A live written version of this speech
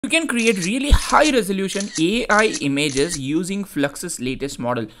You can create really high resolution AI images using Flux's latest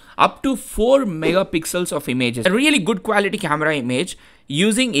model, up to 4 megapixels of images. A really good quality camera image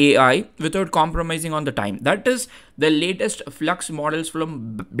using AI without compromising on the time. That is the latest Flux models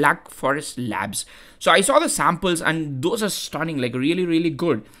from Black Forest Labs. So I saw the samples and those are stunning, like really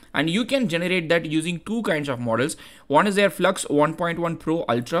good. And you can generate that using two kinds of models. One is their Flux 1.1 Pro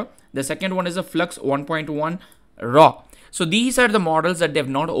Ultra. The second one is a Flux 1.1 Raw. So these are the models that they have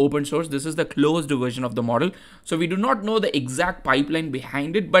not open source. This is the closed version of the model. So we do not know the exact pipeline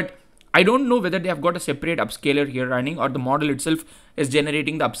behind it, but I don't know whether they have got a separate upscaler here running or the model itself is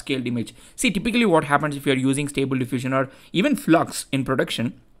generating the upscaled image. See, typically what happens if you're using Stable Diffusion or even Flux in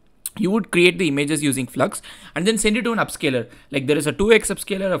production, you would create the images using Flux and then send it to an upscaler. Like there is a 2x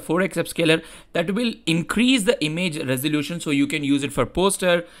upscaler, a 4x upscaler that will increase the image resolution so you can use it for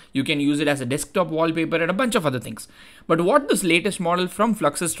poster, you can use it as a desktop wallpaper and a bunch of other things. But what this latest model from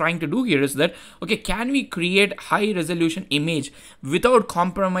Flux is trying to do here is that, okay, can we create high resolution image without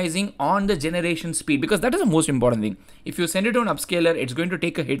compromising on the generation speed? Because that is the most important thing. If you send it to an upscaler, it's going to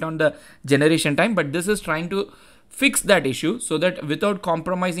take a hit on the generation time, but this is trying to fix that issue so that without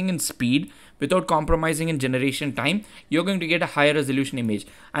compromising in speed, without compromising in generation time, you're going to get a higher resolution image.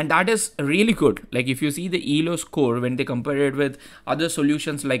 And that is really good. Like if you see the ELO score, when they compare it with other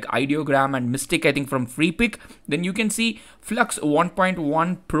solutions like Ideogram and Mystic, I think from FreePic, then you can see Flux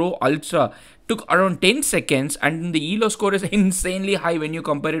 1.1 Pro Ultra took around 10 seconds and the ELO score is insanely high when you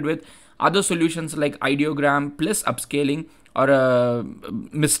compare it with other solutions like Ideogram plus upscaling or a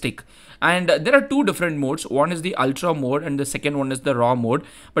Mystic. And there are two different modes. One is the ultra mode and the second one is the raw mode.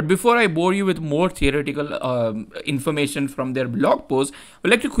 But before I bore you with more theoretical information from their blog post,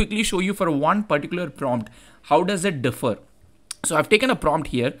 I'd like to quickly show you for one particular prompt, how does it differ? So I've taken a prompt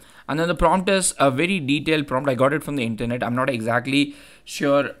here and then the prompt is a very detailed prompt. I got it from the internet. I'm not exactly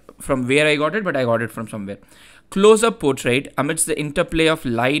sure from where I got it, but I got it from somewhere. Close-up portrait amidst the interplay of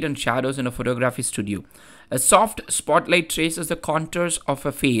light and shadows in a photography studio. A soft spotlight traces the contours of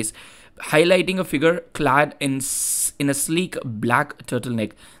a face, highlighting a figure clad in a sleek black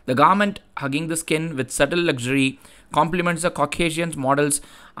turtleneck. The garment, hugging the skin with subtle luxury, complements the Caucasian model's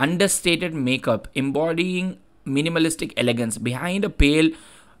understated makeup, embodying minimalistic elegance. Behind a pale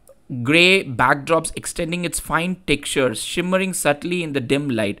gray backdrops extending its fine textures, shimmering subtly in the dim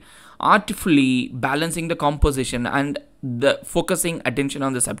light, artfully balancing the composition and the focusing attention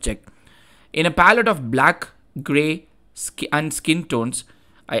on the subject. In a palette of black, gray, and skin tones,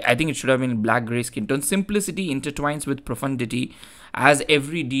 I think it should have been black, gray skin tones, simplicity intertwines with profundity as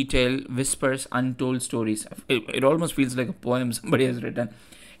every detail whispers untold stories. It almost feels like a poem somebody has written.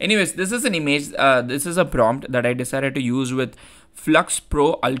 Anyways, this is an image, this is a prompt that I decided to use with Flux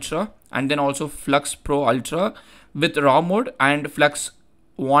Pro Ultra and then also Flux Pro Ultra with raw mode and Flux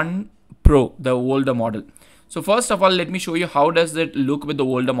 1 Pro, the older model. So first of all, let me show you how does it look with the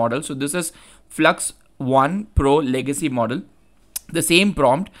older model. So this is Flux 1 Pro Legacy model. The same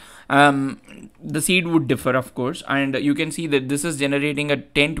prompt, the seed would differ of course, and you can see that this is generating a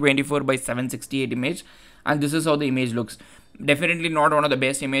 1024 by 768 image and this is how the image looks. Definitely not one of the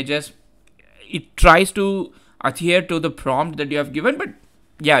best images. It tries to adhere to the prompt that you have given, but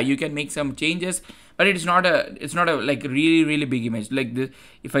yeah, you can make some changes, but it's not a like really big image. Like this,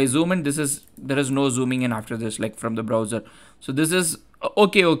 if I zoom in, there is no zooming in after this, like from the browser. So this is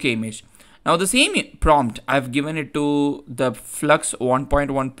okay image. Now the same prompt, I've given it to the Flux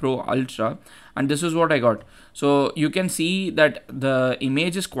 1.1 Pro Ultra and this is what I got. So you can see that the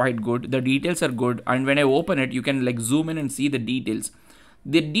image is quite good, the details are good, and when I open it, you can like zoom in and see the details.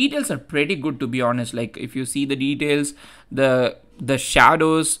 The details are pretty good, to be honest. Like if you see the details, the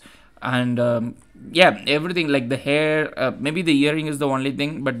shadows and yeah, everything, like the hair, maybe the earring is the only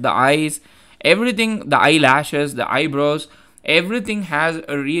thing, but the eyes, everything, the eyelashes, the eyebrows, everything has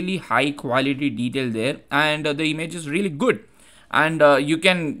a really high quality detail there, and the image is really good. And you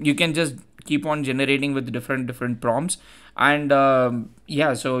can just keep on generating with different prompts, and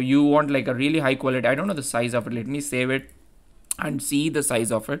yeah, so you want like a really high quality. I don't know the size of it. Let me save it and see the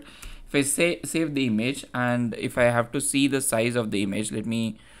size of it. If I save the image, and if I have to see the size of the image, let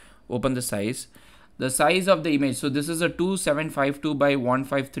me open the size. The size of the image, so this is a 2752 by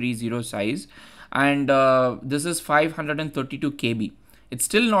 1530 size, and this is 532 KB. It's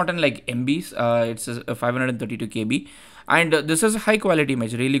still not in like MBs, it's a 532 KB, and this is a high quality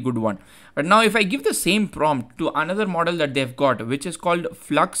image, really good one. But now if I give the same prompt to another model that they've got, which is called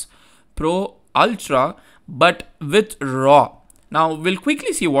Flux Pro Ultra but with raw. Now we'll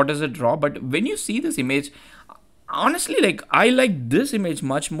quickly see what is it raw, but when you see this image, honestly, like I like this image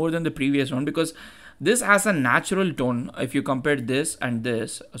much more than the previous one, because this has a natural tone if you compare this and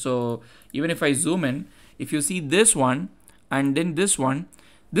this. So even if I zoom in, if you see this one and then this one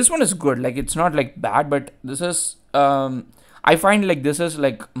is good. Like it's not like bad, but this is I find like this is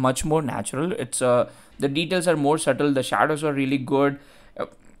like much more natural. It's the details are more subtle, the shadows are really good. Uh,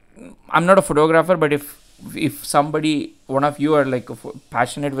 I'm not a photographer, but if somebody, one of you are like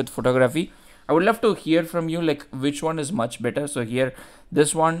passionate with photography, I would love to hear from you like which one is much better. So here,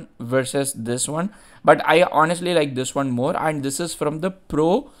 this one versus this one, but I honestly like this one more. And this is from the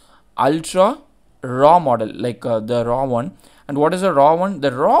Pro Ultra Raw model, like the raw one. And what is a raw one?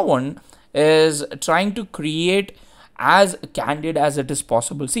 The raw one is trying to create as candid as it is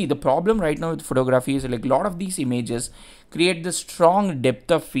possible. See, the problem right now with photography is like a lot of these images create this strong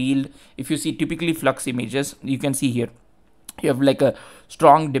depth of field. If you see typically Flux images, you can see here you have like a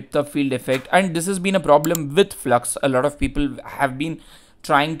strong depth of field effect, and this has been a problem with Flux. A lot of people have been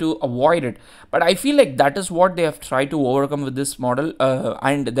trying to avoid it, but I feel like that is what they have tried to overcome with this model.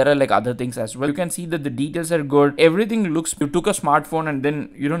 And there are like other things as well. You can see that the details are good, everything looks, you took a smartphone and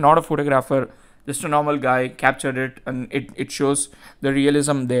then, you know, not a photographer, just a normal guy captured it, and it shows the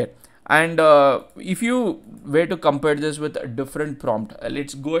realism there. And if you were to compare this with a different prompt,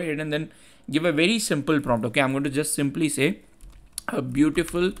 let's go ahead and then give a very simple prompt. Okay, I'm going to just simply say a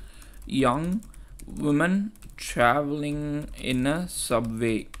beautiful young woman traveling in a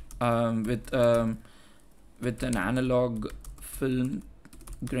subway with an analog film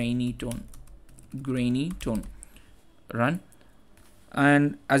grainy tone. Run.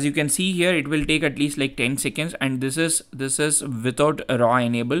 And as you can see here, it will take at least like 10 seconds, and this is without raw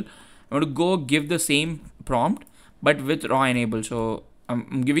enable. I'm going to go give the same prompt but with raw enable. So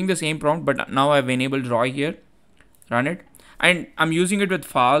I'm giving the same prompt, but now I've enabled raw here. Run it, and I'm using it with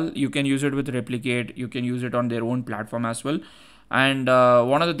file. You can use it with replicate, you can use it on their own platform as well. And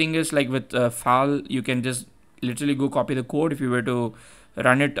one of the thing is like with file, you can just literally go copy the code if you were to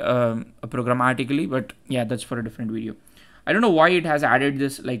run it programmatically. But yeah, that's for a different video. I don't know why it has added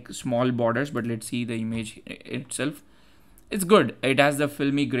this like small borders, but let's see the image itself. It's good. It has the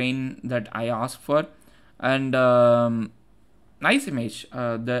filmy grain that I asked for, and nice image.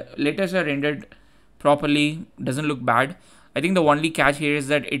 The letters are rendered properly, doesn't look bad. I think the only catch here is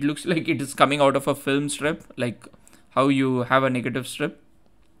that it looks like it is coming out of a film strip, like how you have a negative strip.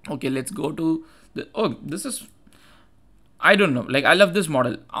 Okay, let's go to the, oh, this is, I don't know, like I love this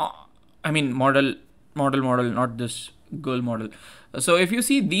model. I mean model, not this girl model. So if you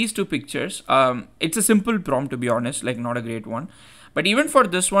see these two pictures, it's a simple prompt, to be honest, like not a great one. But even for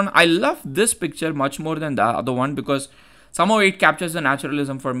this one, I love this picture much more than the other one, because somehow it captures the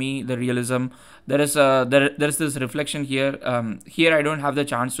naturalism for me, the realism. There is this reflection here. Here I don't have the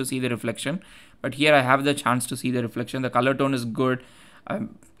chance to see the reflection, but here I have the chance to see the reflection. The color tone is good.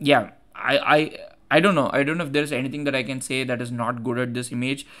 Yeah, I don't know. I don't know if there's anything that I can say that is not good at this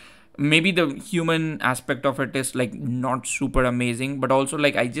image. Maybe the human aspect of it is like not super amazing, but also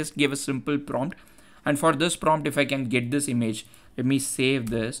like I just gave a simple prompt. And for this prompt, if I can get this image, let me save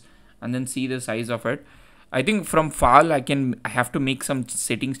this and then see the size of it. I think from file I have to make some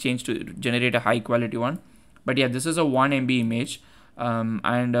settings change to generate a high quality one. But yeah, this is a 1 MB image,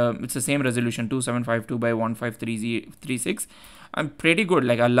 and it's the same resolution, 2752 by 1536. I'm pretty good.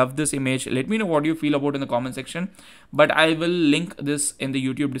 Like I love this image. Let me know what you feel about in the comment section, but I will link this in the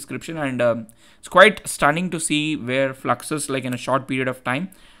YouTube description. And it's quite stunning to see where Flux is like in a short period of time.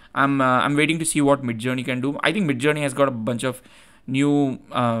 I'm waiting to see what Midjourney can do. I think Midjourney has got a bunch of new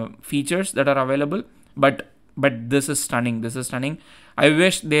features that are available, but this is stunning. This is stunning. I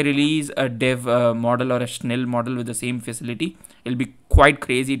wish they release a dev model or a Schnell model with the same facility. It'll be quite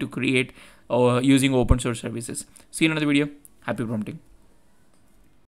crazy to create using open source services. See you in another video. Happy prompting.